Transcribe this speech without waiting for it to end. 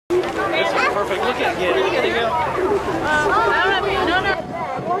perfect. Look at it. Look at it go.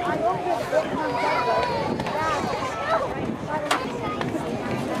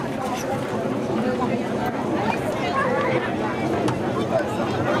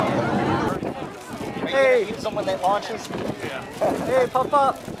 Hey, someone that launches. Yeah. Hey, pop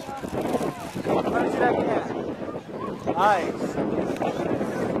up. Let me see that can. Nice.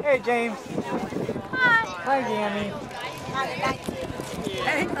 Hey, James. Hi. Hi, Gammy.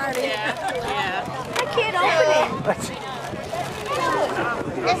 Hey, buddy. Yeah. I can't open it.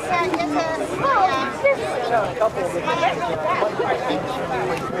 It's a A couple of them.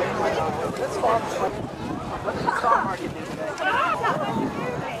 Let's farm. What does the stock market do today?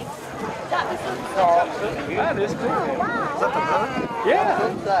 That is cool. Is that the moon? Yeah.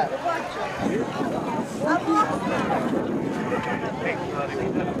 What's that?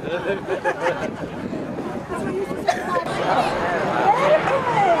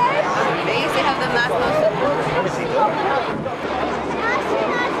 They used to have them last month.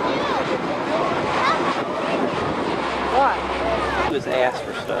 What? Just ask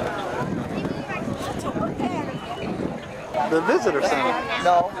for stuff. The visitor center.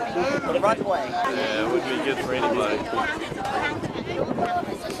 No, the runway. Yeah, it would be good for anybody.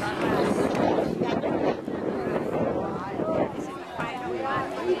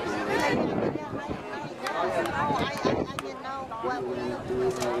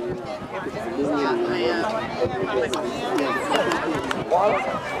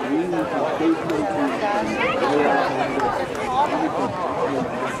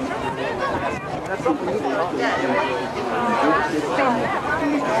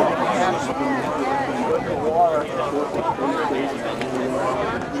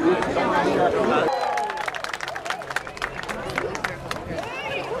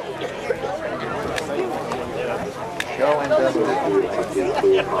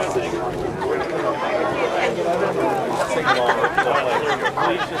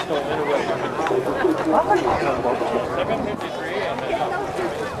 Please just don't interrupt.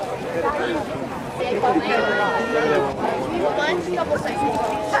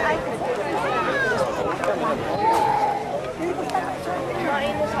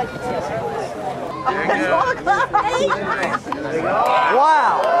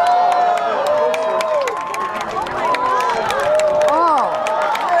 Wow.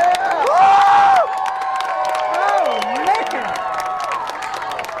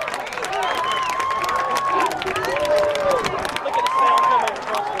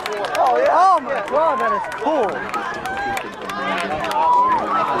 Oh my God, that is cool.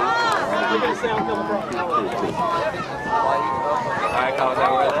 Look at the sound coming from the water. Alright, Kyle, is that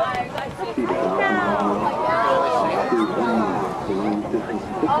where that?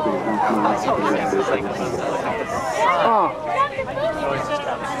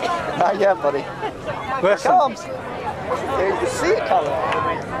 Not yet, buddy. Here it comes. There you see it coming.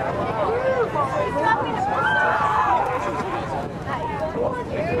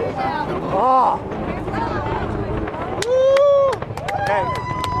 Oh. Woo. Okay.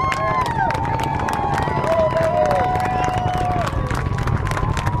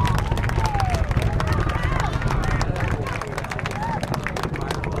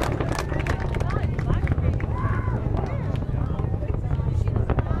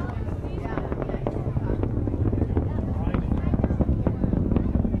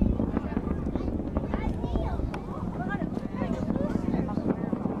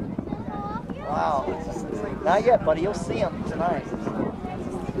 Wow. Not yet, buddy. You'll see them tonight.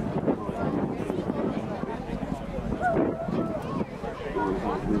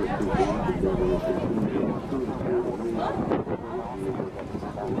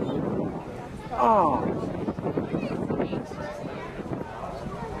 Oh.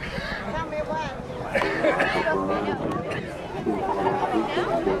 Tell me what.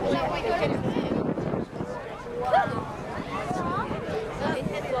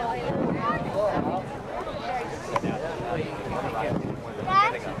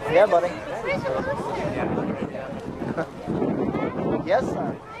 Yeah, buddy. Yes,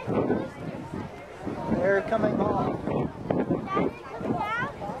 son. They're coming home.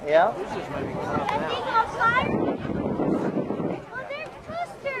 Yeah.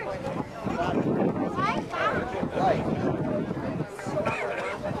 Right.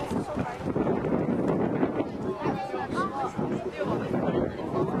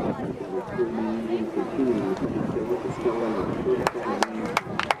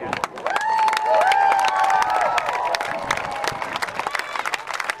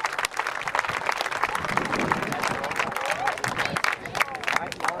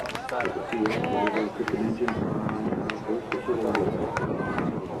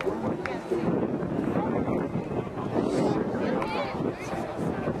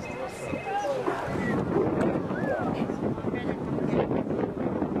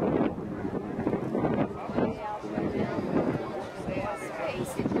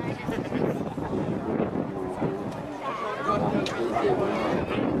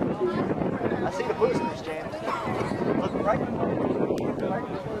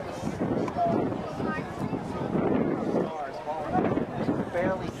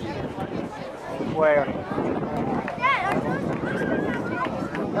 Where?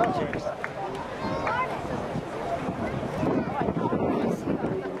 Don't change that.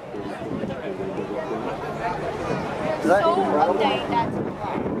 Is that incredible?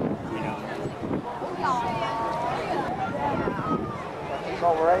 He's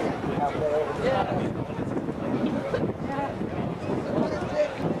all right.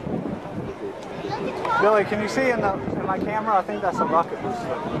 Billy, can you see in my camera? I think that's a rocket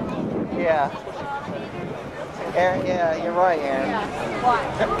booster. Yeah. Aaron, yeah, you're right, Aaron.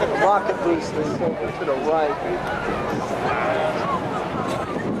 The rocket booster is over to the right.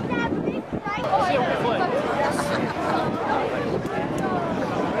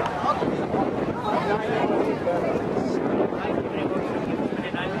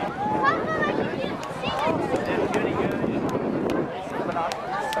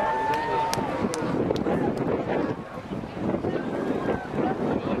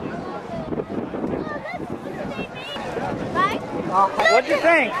 What'd you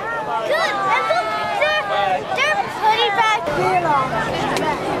think? Good. And look, they're putting back here.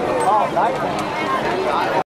 Oh, nice.